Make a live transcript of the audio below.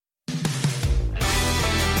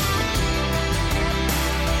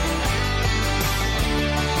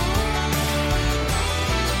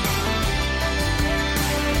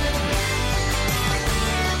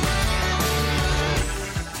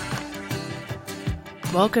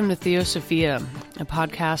Welcome to Theosophia, a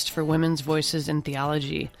podcast for women's voices in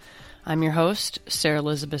theology. I'm your host, Sarah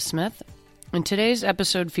Elizabeth Smith, and today's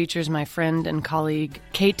episode features my friend and colleague,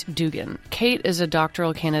 Kate Dugan. Kate is a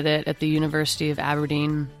doctoral candidate at the University of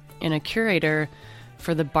Aberdeen and a curator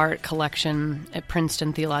for the Barth Collection at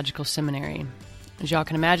Princeton Theological Seminary. As y'all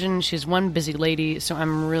can imagine, she's one busy lady, so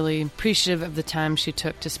I'm really appreciative of the time she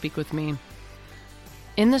took to speak with me.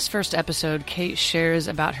 In this first episode, Kate shares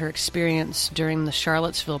about her experience during the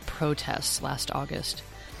Charlottesville protests last August.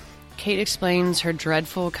 Kate explains her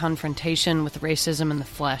dreadful confrontation with racism in the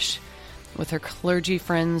flesh with her clergy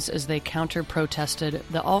friends as they counter-protested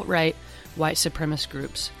the alt-right white supremacist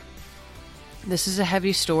groups. This is a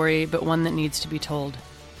heavy story, but one that needs to be told.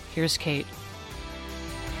 Here's Kate.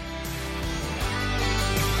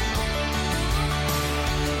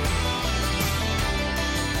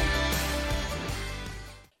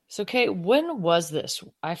 So, Kate, when was this?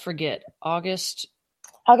 I forget. August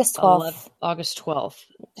 12th. August 12th,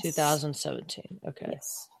 2017. Okay.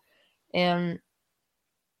 Yes. And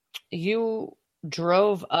you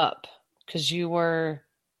drove up because you were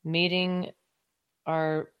meeting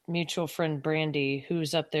our mutual friend Brandy,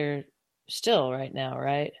 who's up there still right now,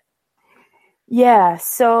 right? Yeah.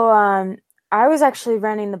 So I was actually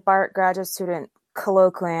running the Barth graduate student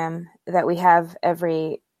colloquium that we have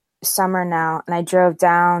every summer now, and I drove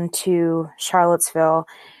down to Charlottesville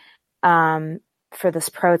for this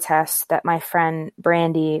protest that my friend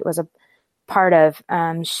Brandy was a part of.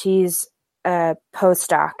 She's a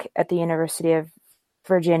postdoc at the University of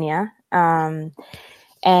Virginia, and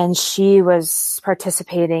she was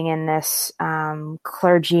participating in this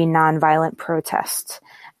clergy nonviolent protest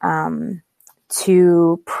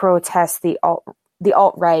to protest the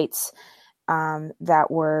alt-rights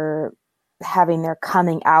that were having their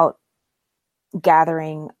coming out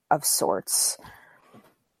gathering of sorts.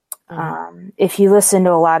 If you listen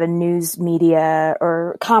to a lot of news media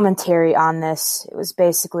or commentary on this, it was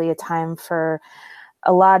basically a time for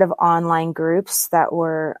a lot of online groups that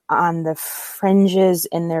were on the fringes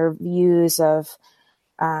in their views of,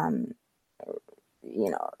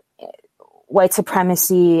 white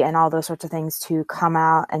supremacy and all those sorts of things to come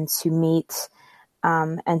out and to meet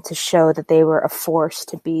and to show that they were a force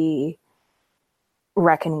to be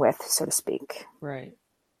reckoned with, so to speak. Right.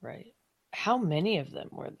 How many of them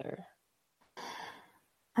were there?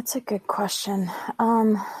 That's a good question.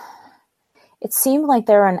 It seemed like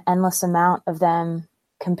there were an endless amount of them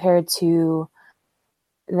compared to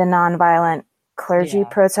the nonviolent clergy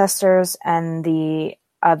protesters and the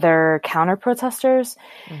other counter protesters.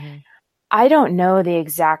 Mm-hmm. I don't know the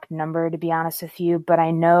exact number, to be honest with you, but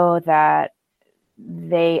I know that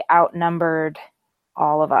they outnumbered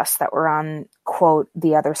all of us that were on, quote,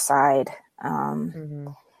 the other side.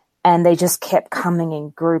 And they just kept coming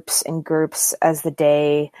in groups and groups as the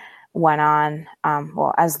day went on,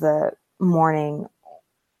 as the morning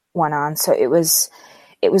went on. So it was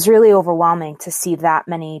really overwhelming to see that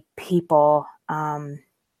many people. That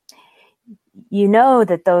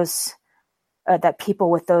those that people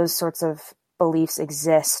with those sorts of beliefs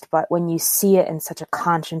exist, but when you see it in such a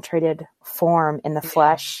concentrated form in the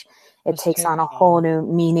flesh, it takes on a whole new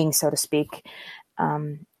meaning, so to speak.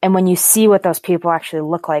 And when you see what those people actually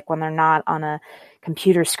look like when they're not on a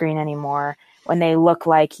computer screen anymore, when they look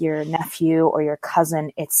like your nephew or your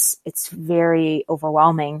cousin, it's very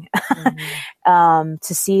overwhelming to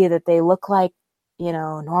see that they look like,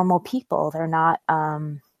 normal people. They're not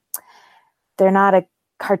a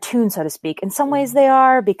cartoon, so to speak. In some ways they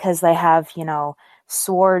are, because they have,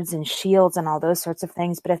 swords and shields and all those sorts of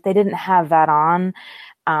things. But if they didn't have that on,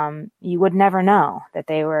 you would never know that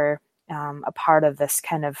they were a part of this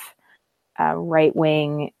kind of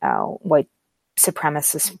right-wing white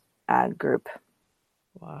supremacist group.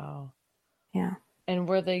 Wow. Yeah. And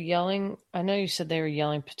were they yelling? I know you said they were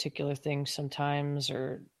yelling particular things sometimes,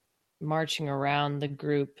 or marching around the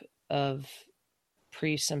group of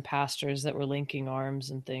priests and pastors that were linking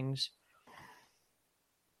arms and things.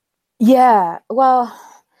 Yeah. Well,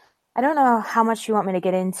 I don't know how much you want me to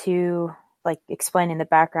get into, like, explaining the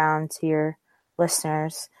background to your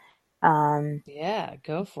listeners. Yeah,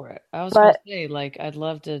 go for it. I was going to say, I'd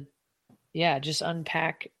love to, just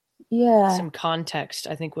unpack some context,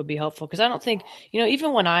 I think would be helpful. Because I don't think,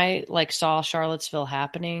 even when I saw Charlottesville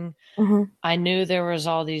happening, I knew there was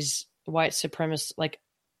all these white supremacists,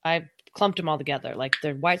 I clumped them all together,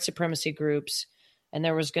 the white supremacy groups, and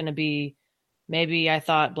there was going to be, maybe I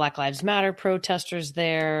thought Black Lives Matter protesters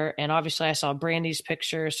there, and obviously I saw Brandy's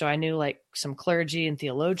picture, so I knew some clergy and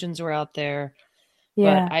theologians were out there.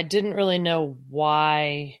 Yeah. But I didn't really know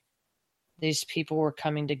why these people were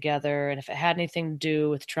coming together, and if it had anything to do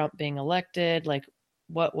with Trump being elected,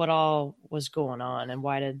 what all was going on, and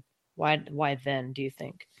why then, do you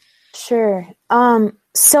think? Sure.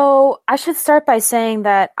 So I should start by saying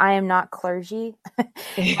that I am not clergy.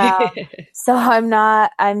 So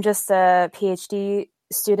I'm just a PhD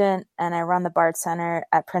student and I run the Bard Center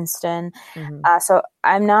at Princeton. Hmm. So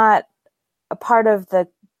I'm not a part of the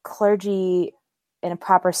clergy in a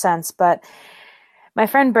proper sense, but my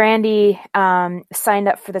friend Brandy signed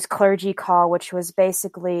up for this clergy call, which was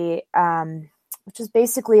basically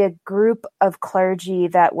a group of clergy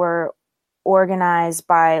that were organized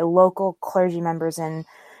by local clergy members in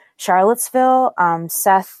Charlottesville.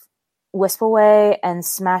 Seth Wispelway and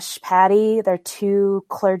Smash Patty, they're two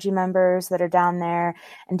clergy members that are down there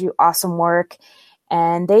and do awesome work.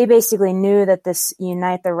 And they basically knew that this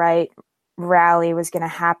Unite the Right rally was going to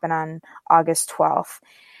happen on August 12th.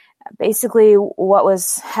 Basically, what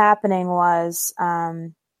was happening was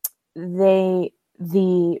the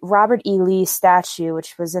Robert E. Lee statue,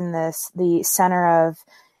 which was in the center of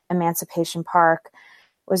Emancipation Park,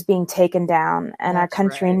 was being taken down, and our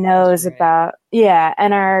country knows about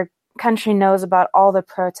all the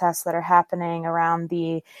protests that are happening around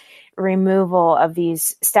the removal of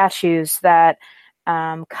these statues that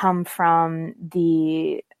come from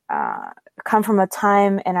a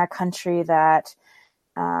time in our country that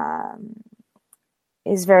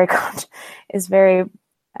is very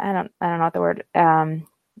I don't know what the word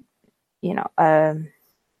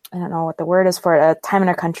I don't know what the word is for it, a time in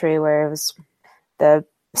our country where it was the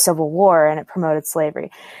Civil War and it promoted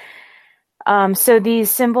slavery. So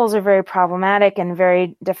these symbols are very problematic and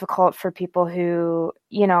very difficult for people who,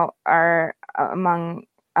 are among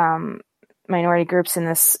minority groups in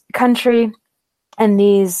this country. And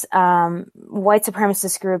these white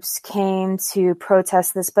supremacist groups came to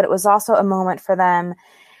protest this, but it was also a moment for them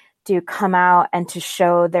to come out and to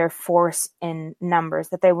show their force in numbers,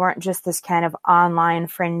 that they weren't just this kind of online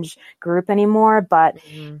fringe group anymore, but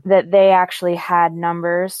that they actually had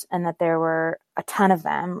numbers and that there were a ton of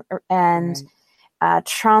them. And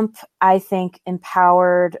Trump, I think,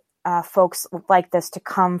 empowered folks like this to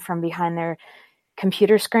come from behind their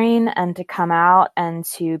computer screen and to come out and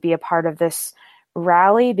to be a part of this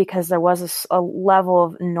rally, because there was a level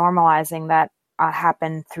of normalizing that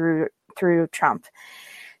happened through Trump.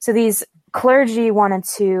 So these clergy wanted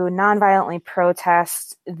to nonviolently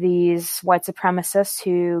protest these white supremacists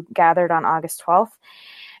who gathered on August 12th.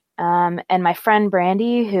 And my friend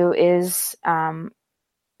Brandy, who is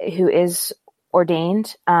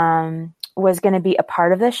ordained, was going to be a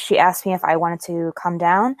part of this. She asked me if I wanted to come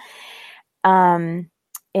down. And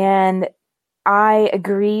I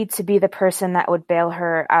agreed to be the person that would bail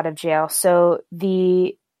her out of jail. So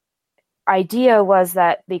the idea was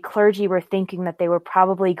that the clergy were thinking that they were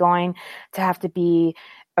probably going to have to be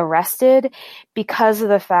arrested because of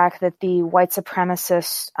the fact that the white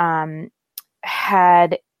supremacists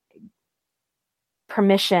had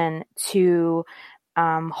permission to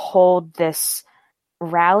hold this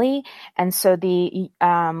rally. And so the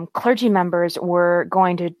clergy members were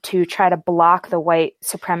going to try to block the white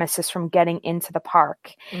supremacists from getting into the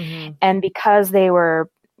park. Mm-hmm. And because they were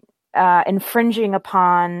infringing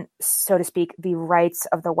upon, so to speak, the rights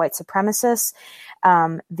of the white supremacists,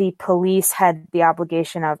 the police had the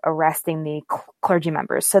obligation of arresting the clergy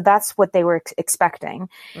members. So that's what they were expecting.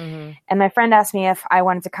 Mm-hmm. And my friend asked me if I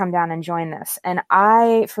wanted to come down and join this. And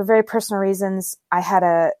I, for very personal reasons, I had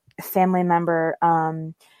a family member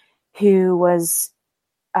who was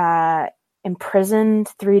imprisoned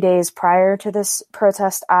 3 days prior to this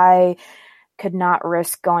protest. I could not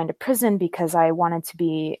risk going to prison because I wanted to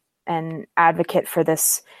be an advocate for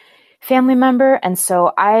this family member. And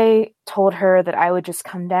so I told her that I would just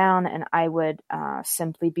come down and I would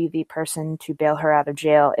simply be the person to bail her out of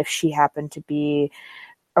jail if she happened to be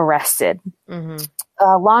arrested. Mm-hmm.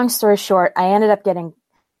 Long story short, I ended up getting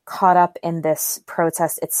caught up in this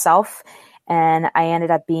protest itself, and I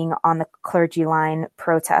ended up being on the clergy line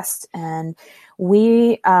protest. And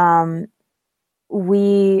we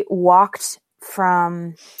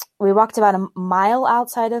walked about a mile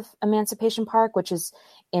outside of Emancipation Park, which is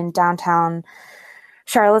in downtown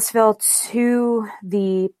Charlottesville, to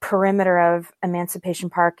the perimeter of Emancipation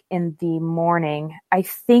Park in the morning. I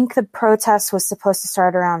think the protest was supposed to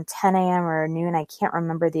start around 10 a.m. or noon. I can't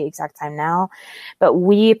remember the exact time now, but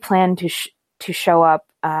we planned to show up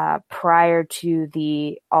prior to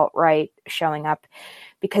the alt-right showing up,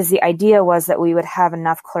 because the idea was that we would have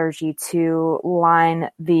enough clergy to line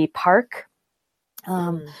the park.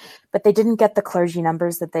 But they didn't get the clergy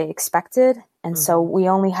numbers that they expected. And so we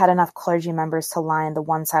only had enough clergy members to line the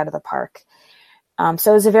one side of the park.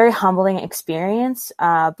 So it was a very humbling experience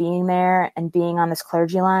being there and being on this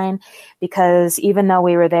clergy line, because even though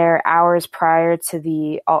we were there hours prior to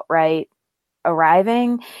the alt-right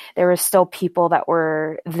arriving, there were still people that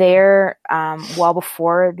were there well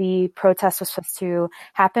before the protest was supposed to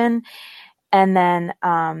happen. And then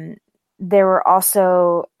there were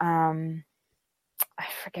also, I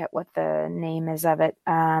forget what the name is of it,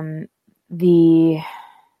 the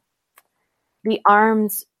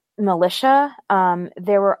arms militia.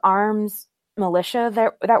 There were arms militia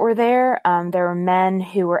that were there. There were men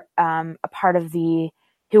who were a part of who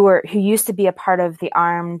used to be a part of the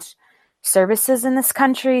armed services in this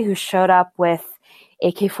country, who showed up with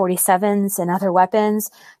AK-47s and other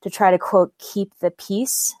weapons to try to, quote, keep the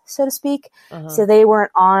peace, so to speak. Uh-huh. So they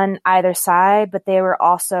weren't on either side, but they were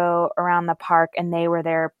also around the park, and they were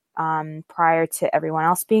there prior to everyone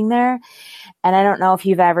else being there. And I don't know if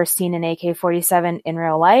you've ever seen an AK-47 in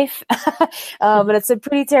real life, but it's a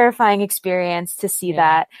pretty terrifying experience to see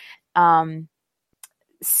that.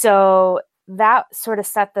 So that sort of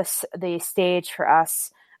set the stage for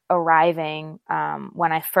us arriving.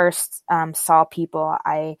 When I first saw people,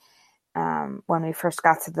 when we first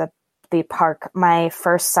got to the park, my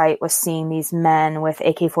first sight was seeing these men with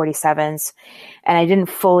AK-47s, and I didn't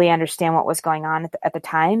fully understand what was going on at the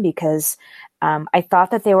time, because I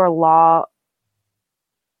thought that they were law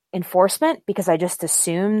enforcement, because I just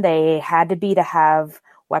assumed they had to have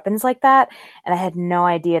weapons like that, and I had no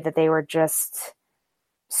idea that they were just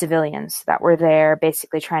civilians that were there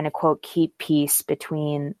basically trying to, quote, keep peace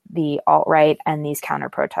between the alt-right and these counter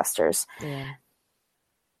protesters.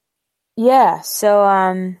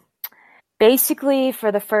 So basically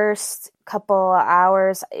for the first couple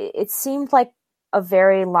hours, it seemed like a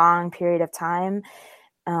very long period of time,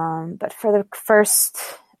 but for the first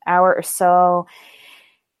hour or so,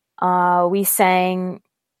 we sang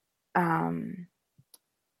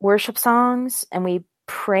worship songs and we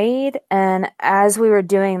prayed, and as we were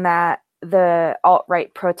doing that, the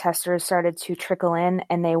alt-right protesters started to trickle in,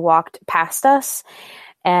 and they walked past us,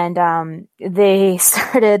 and they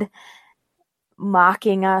started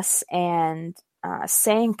mocking us and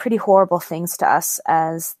saying pretty horrible things to us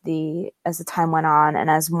as the time went on, and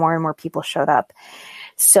as more and more people showed up.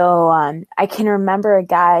 So I can remember a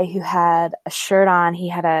guy who had a shirt on. He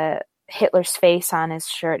had a Hitler's face on his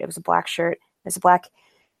shirt. It was a black shirt. It was a black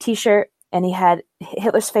t-shirt, and he had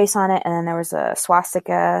Hitler's face on it, and then there was a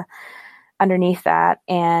swastika underneath that.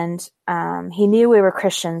 And he knew we were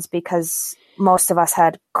Christians because most of us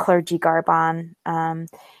had clergy garb on,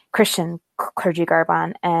 Christian clergy garb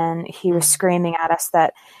on, and he was screaming at us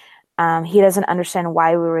that he doesn't understand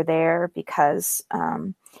why we were there, because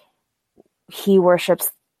he worships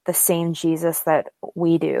the same Jesus that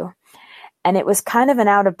we do. And it was kind of an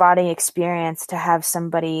out-of-body experience to have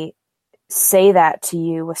somebody say that to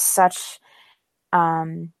you with such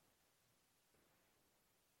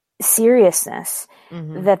seriousness,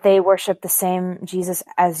 that they worship the same Jesus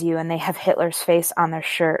as you, and they have Hitler's face on their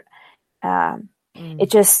shirt.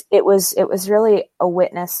 It was really a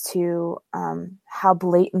witness to how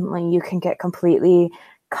blatantly you can get completely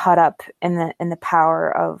caught up in the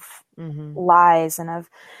power of lies and of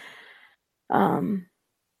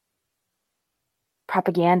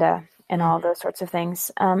propaganda and all those sorts of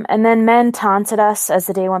things. And then men taunted us as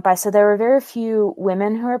the day went by. So there were very few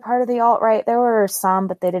women who were part of the alt-right. There were some,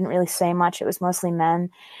 but they didn't really say much. It was mostly men.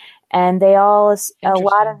 And they all, a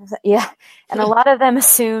lot of them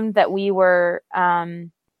assumed that we were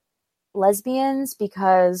lesbians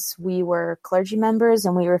because we were clergy members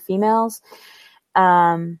and we were females,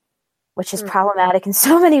 which is problematic in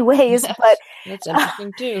so many ways. But that's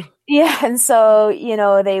interesting too. And so,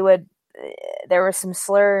 there were some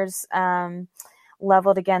slurs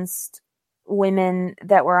leveled against women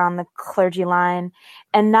that were on the clergy line,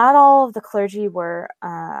 and not all of the clergy were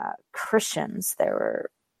Christians. There were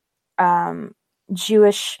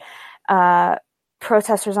Jewish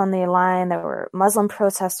protesters on the line. There were Muslim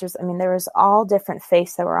protesters. I mean, there was all different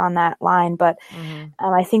faiths that were on that line, but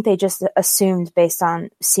I think they just assumed, based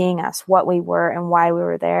on seeing us, what we were and why we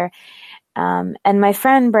were there. And my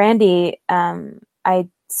friend Brandy, I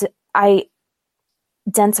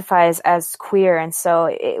identifies as queer, and so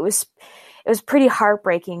it was pretty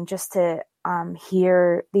heartbreaking just to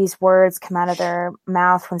hear these words come out of their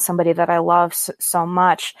mouth when somebody that I love so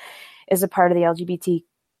much is a part of the LGBT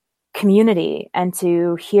community, and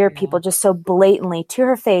to hear people just so blatantly to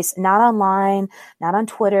her face, not online, not on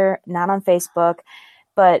Twitter, not on Facebook,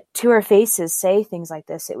 but to her faces say things like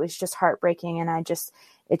this. It was just heartbreaking, and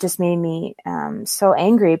it just made me so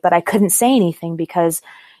angry, but I couldn't say anything because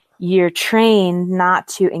you're trained not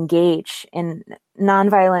to engage in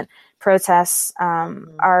nonviolent protests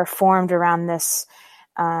are formed around this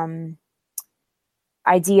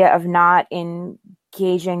idea of not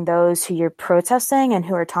engaging those who you're protesting and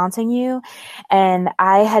who are taunting you. And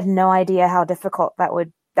I had no idea how difficult that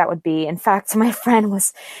would be. In fact, my friend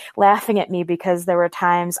was laughing at me because there were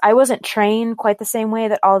times I wasn't trained quite the same way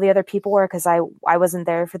that all the other people were, because I wasn't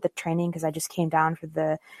there for the training because I just came down for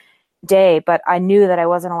the day, but I knew that I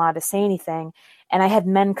wasn't allowed to say anything. And I had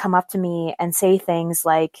men come up to me and say things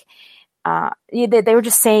like, they were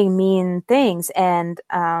just saying mean things. And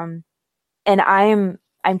I'm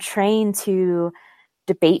trained to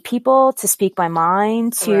debate people, to speak my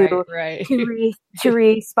mind, to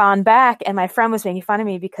respond back. And my friend was making fun of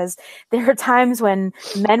me because there are times when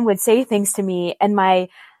men would say things to me and my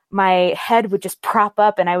head would just prop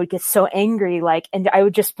up and I would get so angry, and I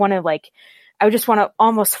would just want to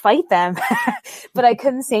almost fight them, but I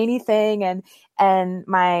couldn't say anything. And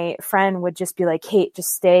my friend would just be like, Kate, just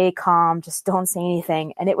stay calm. Just don't say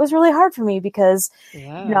anything. And it was really hard for me because,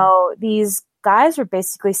 these guys were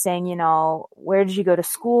basically saying, where did you go to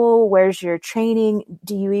school? Where's your training?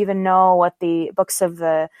 Do you even know what the books of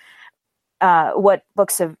what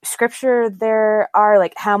books of scripture there are?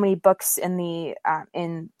 Like how many books in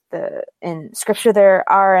scripture there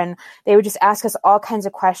are? And they would just ask us all kinds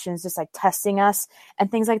of questions, just like testing us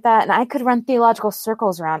and things like that. And I could run theological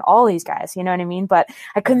circles around all these guys, you know what I mean? But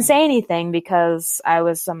I couldn't say anything because I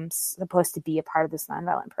was supposed to be a part of this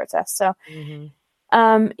nonviolent protest. So,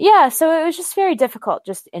 so it was just very difficult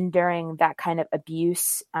just enduring that kind of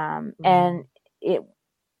abuse. And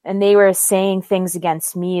they were saying things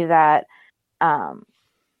against me that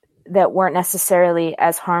weren't necessarily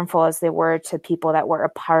as harmful as they were to people that were a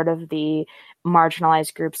part of the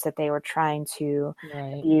marginalized groups that they were trying to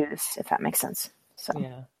abuse, if that makes sense.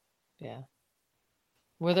 So, yeah.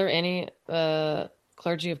 Were there any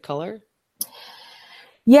clergy of color?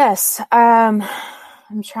 Yes.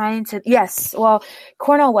 Yes. Well,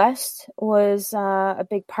 Cornel West was a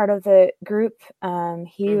big part of the group.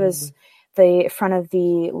 He was the front of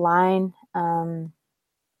the line. And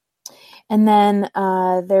then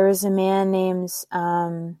there was a man named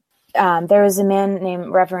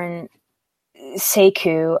Reverend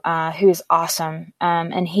Sekou, who's awesome.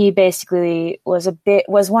 And he basically was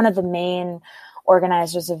one of the main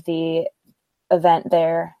organizers of the event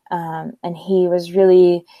there. And he was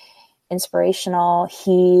really inspirational.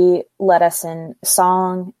 He led us in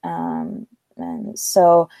song. And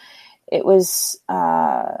so it was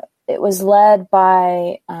led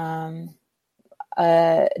by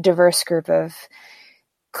a diverse group of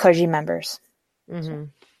clergy members. So,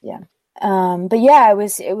 yeah. But yeah, it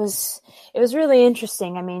was really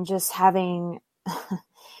interesting. I mean, just having,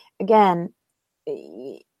 again,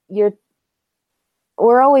 we're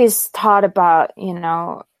always taught about,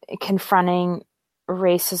 confronting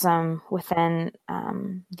racism within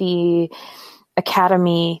the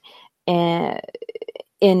academy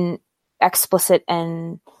in explicit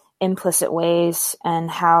and implicit ways,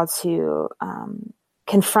 and how to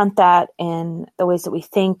confront that in the ways that we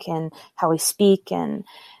think and how we speak and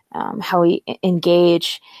how we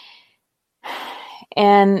engage.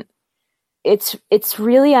 And it's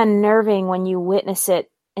really unnerving when you witness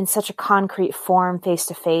it in such a concrete form face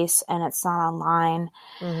to face, and it's not online,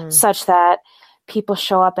 such that people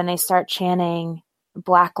show up and they start chanting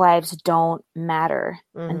Black Lives Don't Matter,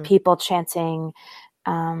 and people chanting,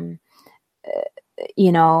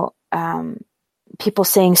 people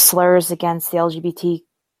saying slurs against the LGBT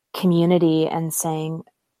community and saying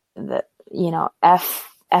that,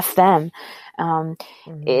 F them.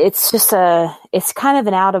 It's just it's kind of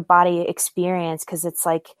an out of body experience, because it's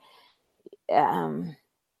like, I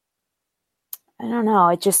don't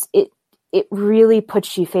know. It really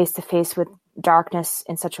puts you face to face with darkness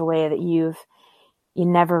in such a way that you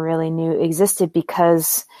never really knew existed,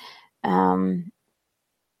 because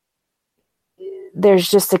there's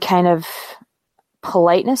just a kind of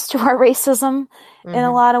politeness to our racism in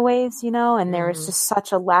a lot of ways, and there is just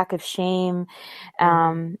such a lack of shame,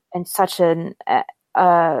 and such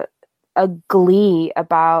a glee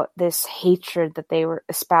about this hatred that they were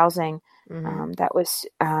espousing. That was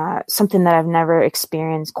something that I've never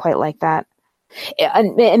experienced quite like that.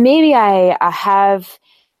 And maybe I've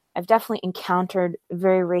definitely encountered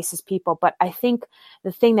very racist people, but I think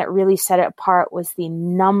the thing that really set it apart was the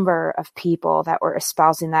number of people that were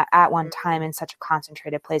espousing that at one time in such a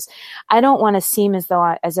concentrated place. I don't want to seem as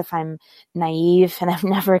if I'm naive and I've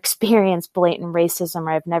never experienced blatant racism,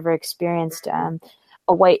 or I've never experienced a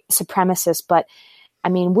white supremacist, but I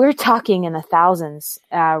mean, we're talking in the thousands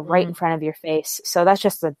right in front of your face. So that's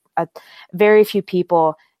just a very few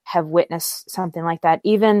people have witnessed something like that.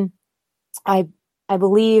 Even I I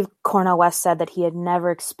believe Cornel West said that he had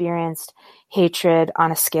never experienced hatred on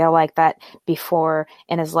a scale like that before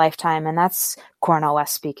in his lifetime. And that's Cornel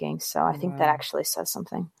West speaking. So I think that actually says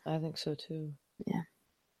something. I think so too. Yeah.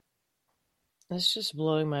 It's just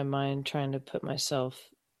blowing my mind trying to put myself,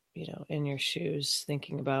 in your shoes,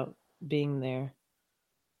 thinking about being there.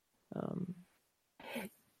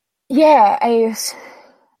 Yeah,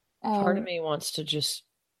 part of me wants to just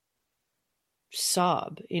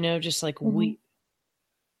sob, just like weep.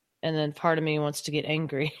 And then part of me wants to get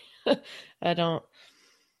angry.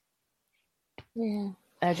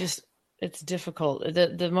 It's difficult.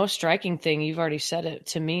 The most striking thing, you've already said it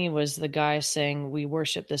to me, was the guy saying we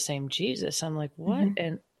worship the same Jesus. I'm like, what?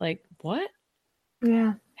 And like, what?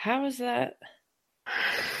 Yeah. How is that?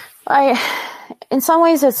 In some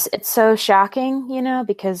ways it's so shocking,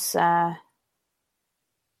 because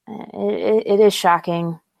it is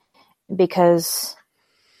shocking because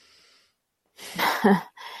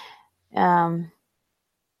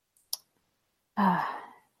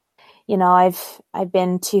I've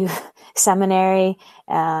been to seminary.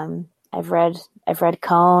 I've read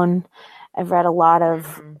Cone. I've read a lot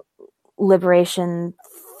of liberation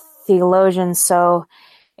theologians. So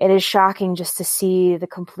it is shocking just to see the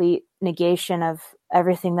complete negation of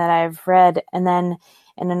everything that I've read. And then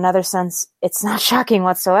in another sense, it's not shocking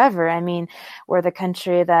whatsoever. I mean, we're the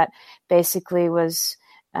country that basically was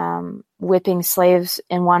whipping slaves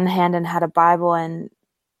in one hand and had a Bible in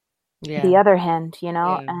the other hand,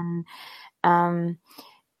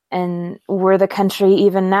 and we're the country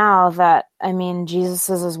even now that, I mean, Jesus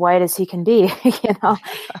is as white as he can be,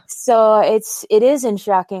 so it isn't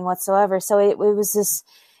shocking whatsoever. So it was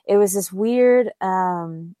this weird,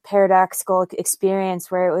 paradoxical experience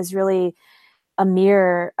where it was really a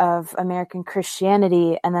mirror of American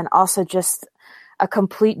Christianity, and then also just a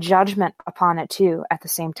complete judgment upon it too at the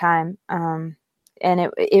same time.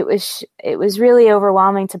 And it was really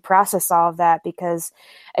overwhelming to process all of that, because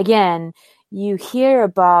again, you hear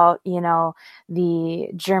about, the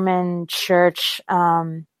German church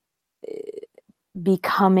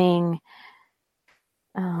becoming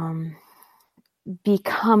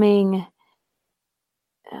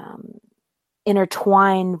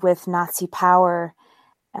intertwined with Nazi power,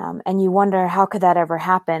 and you wonder, how could that ever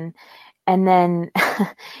happen? And then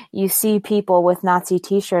you see people with Nazi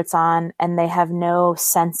T-shirts on, and they have no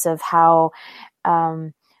sense of how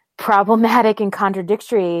problematic and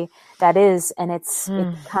contradictory that is. And it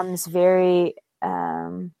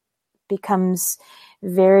becomes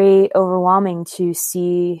very overwhelming to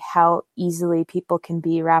see how easily people can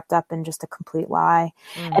be wrapped up in just a complete lie.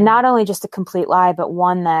 And not only just a complete lie, but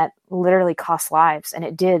one that literally costs lives. And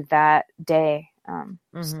it did that day.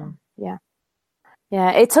 So, yeah.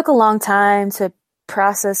 Yeah, it took a long time to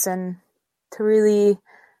process and to really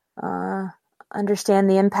understand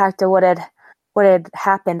the impact of what had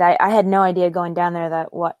happened. I had no idea going down there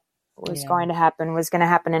that what was going to happen, and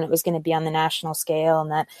it was going to be on the national scale,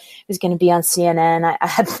 and that it was going to be on CNN. I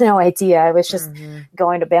had no idea. I was just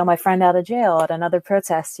going to bail my friend out of jail at another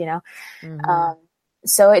protest,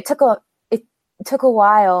 So it took a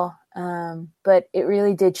while, but it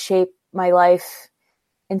really did shape my life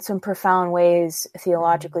in some profound ways,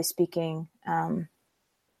 theologically speaking. Could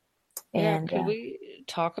we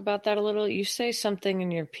talk about that a little? You say something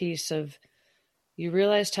in your piece of, you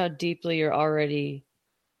realized how deeply you're already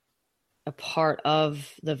a part of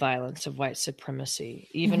the violence of white supremacy,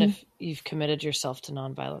 even if you've committed yourself to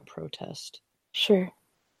nonviolent protest. Sure.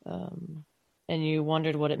 And you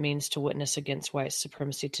wondered what it means to witness against white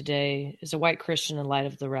supremacy today as a white Christian in light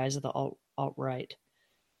of the rise of the alt-right.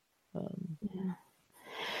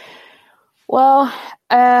 Well,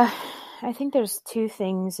 I think there's two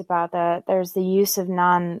things about that. There's the use of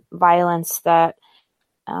nonviolence that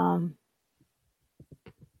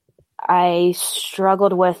I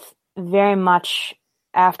struggled with very much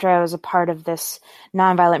after I was a part of this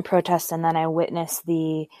nonviolent protest, and then I witnessed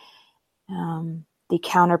the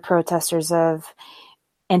counter protesters of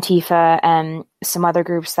Antifa and some other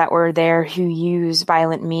groups that were there who use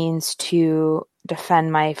violent means to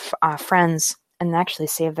defend my friends and actually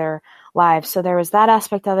save their lives. So there was that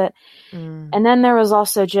aspect of it. And then there was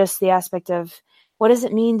also just the aspect of, what does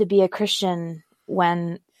it mean to be a Christian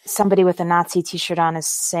when somebody with a Nazi T-shirt on is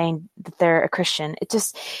saying that they're a Christian? It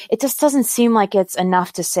just doesn't seem like it's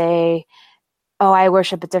enough to say, oh, I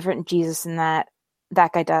worship a different Jesus than that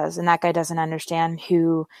guy does, and that guy doesn't understand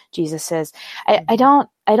who Jesus is. I don't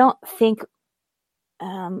think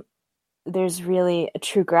there's really a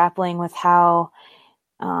true grappling with how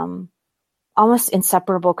almost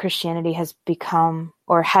inseparable Christianity has become,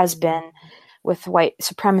 or has been, with white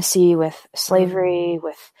supremacy, with slavery,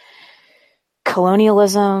 with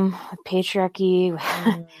colonialism, with patriarchy,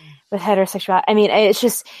 with heterosexuality. I mean, it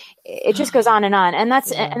just goes on, and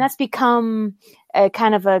that's become a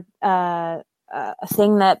kind of a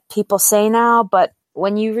thing that people say now. But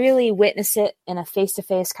when you really witness it in a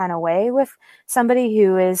face-to-face kind of way with somebody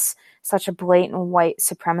who is such a blatant white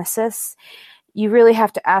supremacist, you really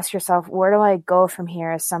have to ask yourself, where do I go from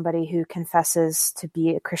here as somebody who confesses to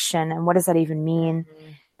be a Christian, and what does that even mean?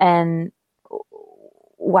 And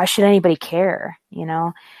why should anybody care, you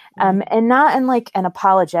know? And not in like an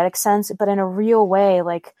apologetic sense, but in a real way,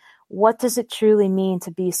 like, what does it truly mean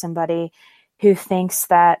to be somebody who thinks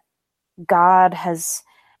that God has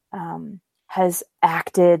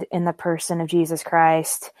acted in the person of Jesus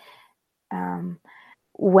Christ,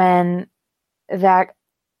 when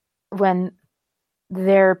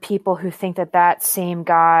there are people who think that same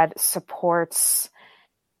God supports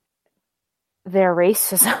their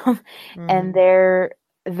racism and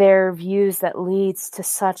their views that leads to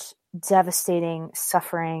such devastating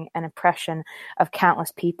suffering and oppression of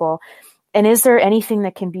countless people. And is there anything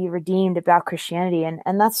that can be redeemed about Christianity? And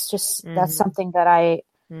that's just, that's something that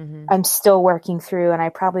I'm still working through, and I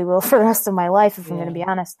probably will for the rest of my life, if I'm going to be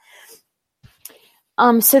honest.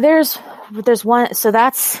 So there's one, so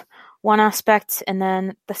that's one aspect. And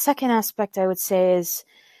then the second aspect I would say is,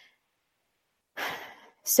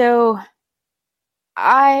 so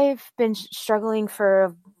I've been struggling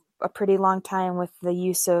for a pretty long time with the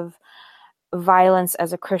use of violence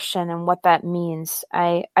as a Christian and what that means.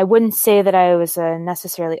 I wouldn't say that I was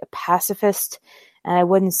necessarily a pacifist, and I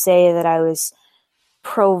wouldn't say that I was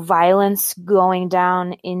pro-violence going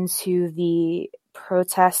down into the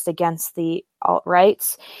protest against the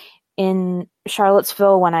alt-rights. In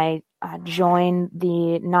Charlottesville, when I joined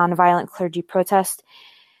the nonviolent clergy protest,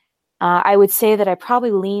 I would say that I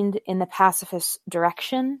probably leaned in the pacifist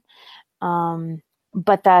direction,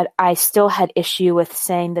 but that I still had issue with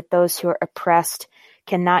saying that those who are oppressed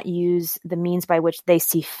cannot use the means by which they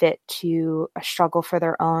see fit to struggle for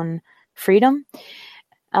their own freedom.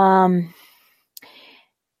 And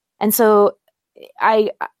so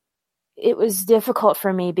it was difficult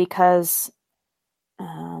for me because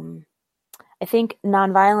I think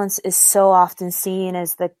nonviolence is so often seen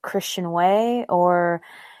as the Christian way, or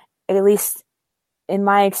at least in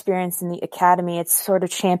my experience in the academy, it's sort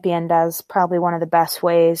of championed as probably one of the best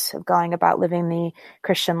ways of going about living the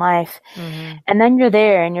Christian life. And then you're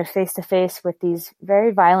there and you're face to face with these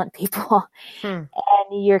very violent people, and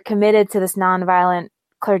you're committed to this nonviolent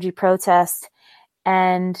clergy protest,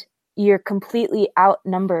 and you're completely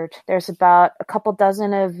outnumbered. There's about a couple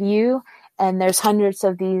dozen of you, and there's hundreds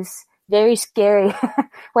of these very scary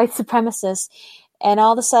white supremacists. And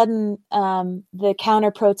all of a sudden, the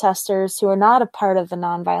counter protesters who are not a part of the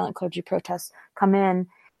nonviolent clergy protest come in,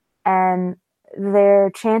 and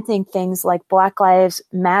they're chanting things like Black Lives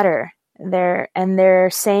Matter. They're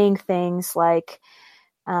saying things like,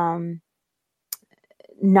 not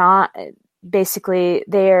basically,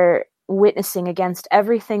 they're witnessing against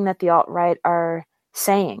everything that the alt-right are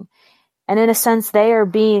saying. And in a sense, they are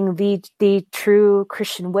being the true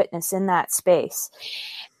Christian witness in that space.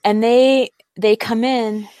 And they come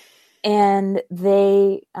in and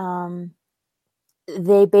they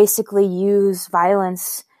basically use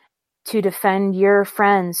violence to defend your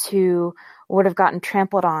friends who would have gotten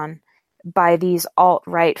trampled on by these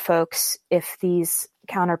alt-right folks if these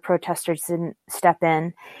counter protesters didn't step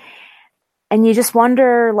in. And you just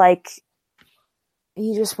wonder,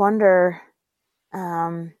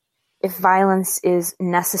 if violence is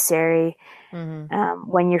necessary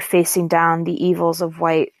when you're facing down the evils of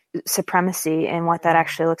white supremacy and what that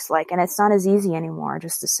actually looks like. And it's not as easy anymore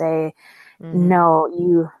just to say, no,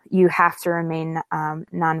 you have to remain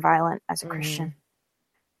nonviolent as a Christian.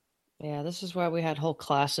 Yeah, this is why we had whole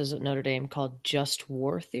classes at Notre Dame called Just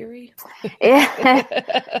War Theory. Yeah,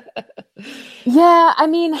 I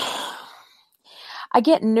mean, I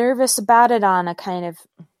get nervous about it on a kind of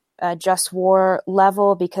just war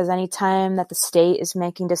level, because anytime that the state is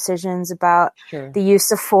making decisions about the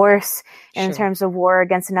use of force in terms of war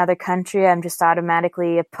against another country, I'm just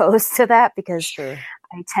automatically opposed to that, because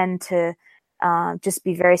I tend to just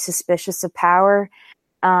be very suspicious of power.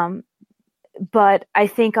 But I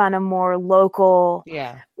think on a more local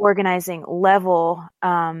organizing level,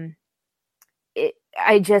 I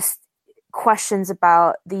just questions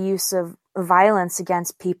about the use of violence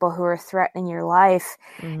against people who are threatening your life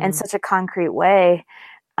in such a concrete way.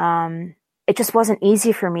 It just wasn't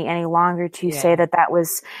easy for me any longer to say that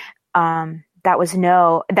was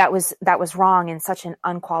wrong in such an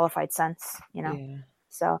unqualified sense, you know? Yeah.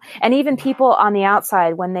 So, and even people on the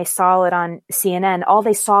outside, when they saw it on CNN, all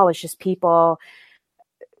they saw was just people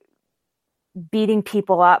beating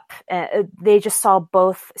people up. They just saw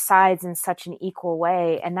both sides in such an equal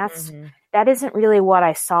way. And that isn't really what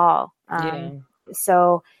I saw.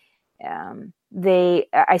 So I've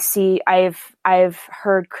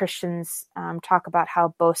heard Christians talk about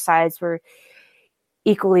how both sides were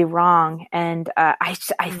equally wrong. And I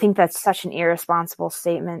think that's such an irresponsible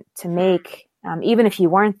statement to make. Even if you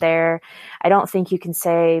weren't there, I don't think you can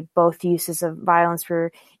say both uses of violence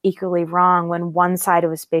were equally wrong when one side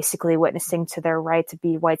was basically witnessing to their right to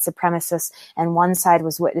be white supremacists, and one side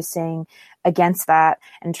was witnessing against that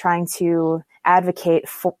and trying to advocate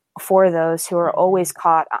for those who are always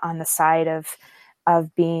caught on the side of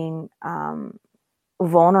being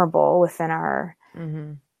vulnerable within our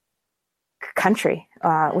country,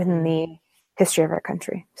 within the history of our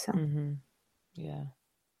country. So, yeah.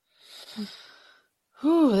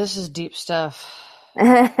 Whew, this is deep stuff.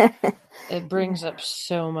 It brings up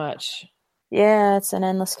so much. Yeah, it's an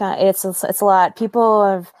endless it's a lot. People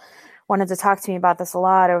have wanted to talk to me about this a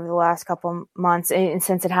lot over the last couple months, and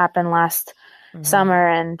since it happened last summer,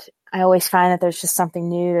 and I always find that there's just something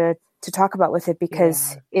new to talk about with it,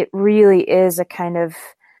 because it really is a kind of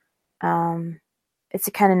it's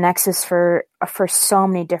a kind of nexus for so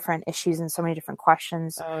many different issues and so many different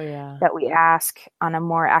questions that we ask on a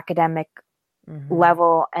more academic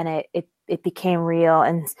level, and it became real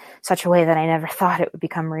in such a way that I never thought it would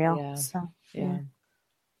become real. Yeah. So,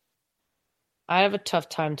 I have a tough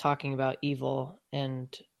time talking about evil and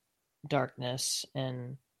darkness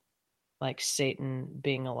and like Satan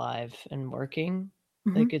being alive and working.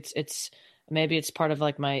 Like it's maybe it's part of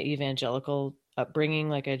like my evangelical upbringing.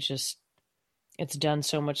 Like it's done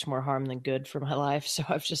so much more harm than good for my life. So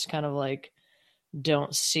I've just kind of like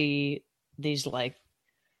don't see these like,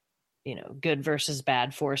 you know, good versus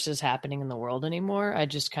bad forces happening in the world anymore. I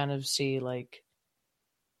just kind of see like,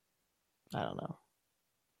 I don't know.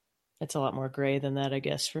 It's a lot more gray than that, I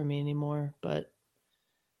guess, for me anymore. But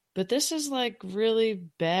this is like really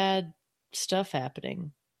bad stuff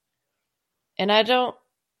happening. And I don't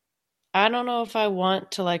know if I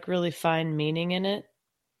want to like really find meaning in it.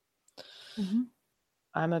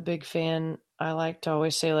 I'm a big fan. I like to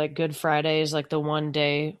always say like Good Friday is like the one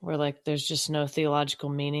day where like there's just no theological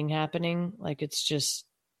meaning happening. Like it's just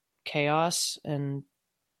chaos and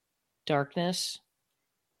darkness.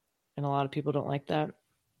 And a lot of people don't like that.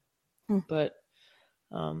 But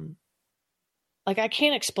like I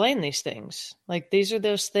can't explain these things. Like these are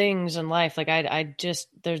those things in life. Like I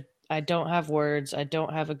don't have words. I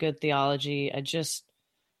don't have a good theology.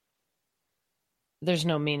 There's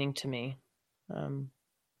no meaning to me.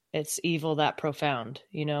 It's evil that profound,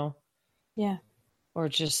 you know? Yeah. Or it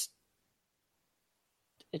just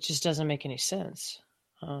doesn't make any sense.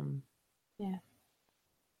 Yeah.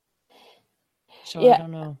 So I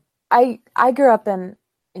don't know. I grew up in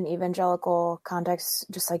an evangelical context,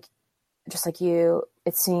 just like you.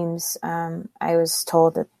 It seems I was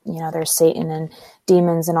told that, you know, there's Satan and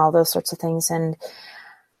demons and all those sorts of things, and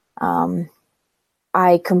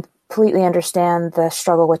I completely understand the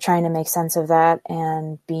struggle with trying to make sense of that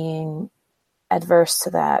and being adverse to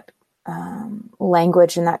that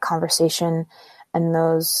language and that conversation and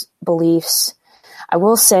those beliefs. I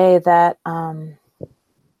will say that I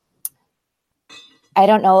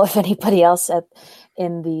don't know if anybody else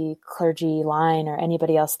in the clergy line or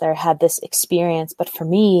anybody else there had this experience, but for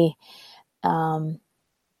me, that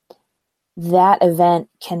event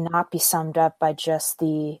cannot be summed up by just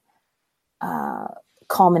the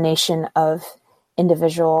culmination of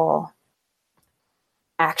individual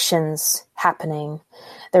actions happening.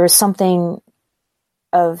 There was something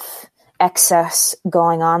of excess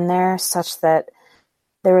going on there, such that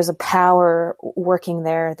there was a power working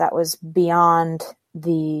there that was beyond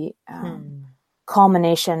the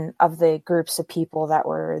culmination of the groups of people that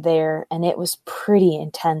were there, and it was pretty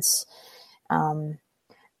intense. I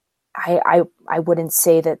wouldn't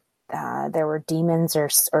say that there were demons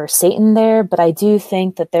or Satan there, but I do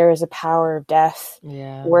think that there is a power of death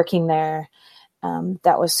working there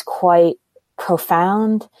that was quite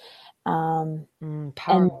profound. Power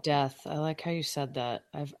of death. I like how you said that.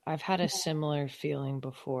 I've had a similar feeling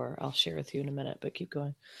before. I'll share with you in a minute, but keep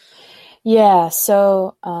going. Yeah.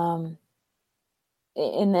 So, and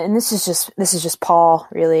this is just Paul,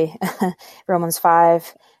 really. Romans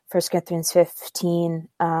 5, 1 Corinthians 15.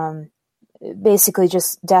 Basically,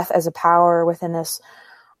 just death as a power within this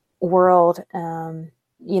world. You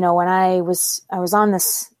know, when I was on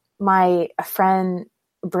this, my friend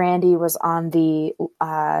Brandy was on the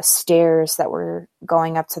stairs that were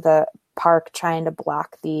going up to the park, trying to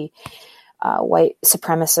block the white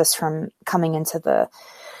supremacists from coming into the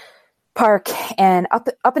park, and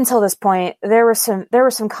up until this point, there were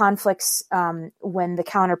some conflicts when the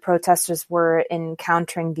counter protesters were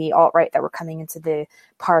encountering the alt-right that were coming into the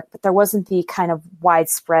park, but there wasn't the kind of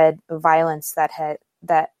widespread violence that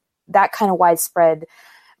kind of widespread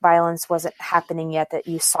violence wasn't happening yet that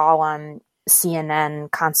you saw on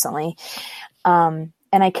CNN constantly.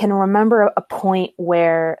 And I can remember a point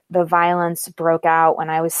where the violence broke out when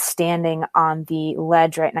I was standing on the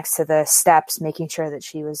ledge right next to the steps, making sure that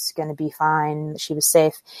she was going to be fine, that she was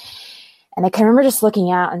safe. And I can remember just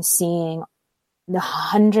looking out and seeing the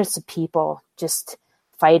hundreds of people just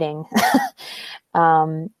fighting.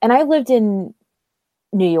 And I lived in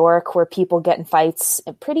New York where people get in fights,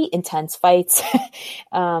 pretty intense fights.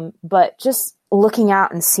 But just looking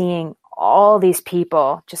out and seeing all these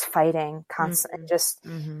people just fighting constantly, just,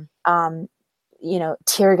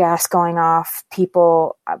 tear gas going off,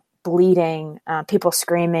 people bleeding, people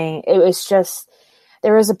screaming. It was just,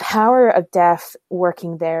 there was a power of death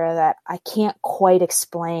working there that I can't quite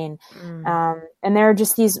explain. And there are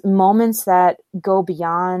just these moments that go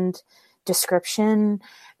beyond description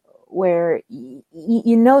where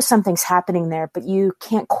you know something's happening there, but you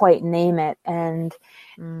can't quite name it. And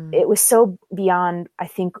it was so beyond, I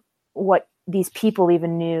think, what these people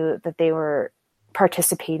even knew that they were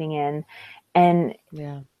participating in. And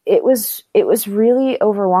it was really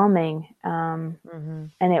overwhelming. And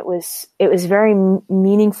it was very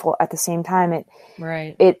meaningful at the same time.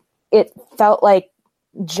 It felt like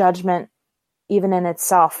judgment even in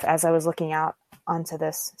itself as I was looking out onto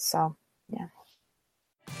this. So, yeah.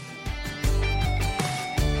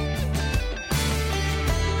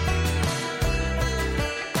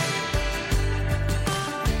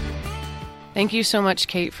 Thank you so much,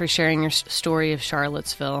 Kate, for sharing your story of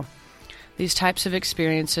Charlottesville. These types of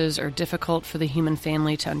experiences are difficult for the human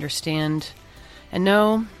family to understand and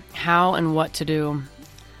know how and what to do.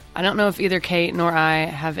 I don't know if either Kate nor I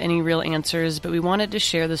have any real answers, but we wanted to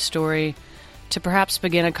share the story to perhaps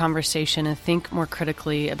begin a conversation and think more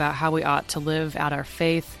critically about how we ought to live out our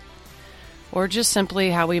faith, or just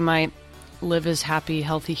simply how we might live as happy,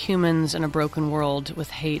 healthy humans in a broken world with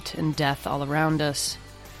hate and death all around us.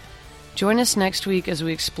 Join us next week as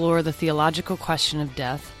we explore the theological question of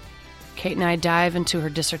death. Kate and I dive into her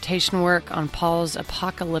dissertation work on Paul's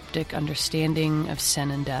apocalyptic understanding of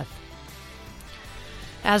sin and death.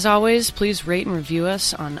 As always, please rate and review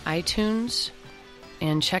us on iTunes,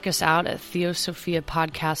 and check us out at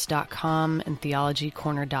theosophiapodcast.com and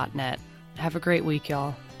theologycorner.net. Have a great week,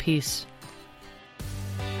 y'all. Peace.